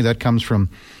on Sunday. That comes from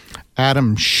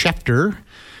Adam Schefter.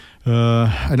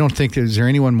 I don't think is there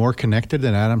anyone more connected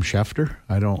than Adam Schefter.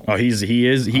 I don't. Oh, he is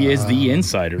the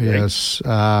insider. Right? Yes.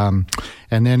 And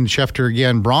then Schefter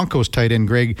again. Broncos tight end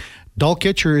Greg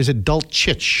Dulcich, or is it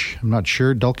Dulcich? I'm not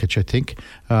sure. Dulcich, I think.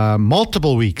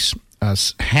 Multiple weeks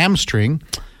hamstring.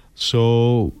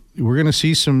 So we're going to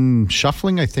see some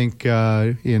shuffling, I think,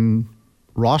 in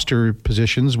roster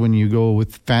positions when you go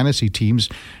with fantasy teams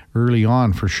early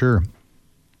on, for sure.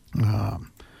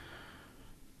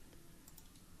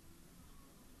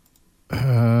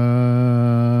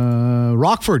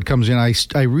 Rockford comes in. I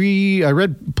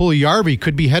read Puljujarvi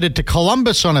could be headed to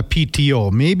Columbus on a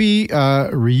PTO. Maybe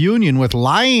reunion with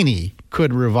Laine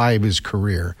could revive his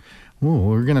career. Ooh,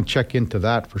 we're going to check into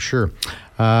that for sure.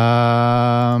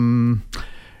 A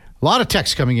lot of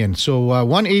texts coming in. So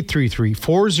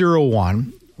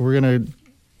 1-833-401. We're going to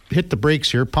hit the brakes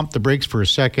here, pump the brakes for a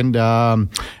second.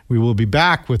 We will be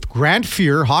back with Grant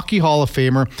Fuhr, Hockey Hall of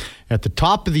Famer, at the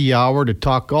top of the hour to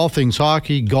talk all things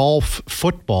hockey, golf,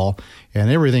 football, and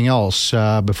everything else.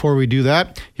 Before we do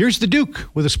that, here's the Duke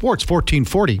with a Sports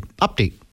 1440 update.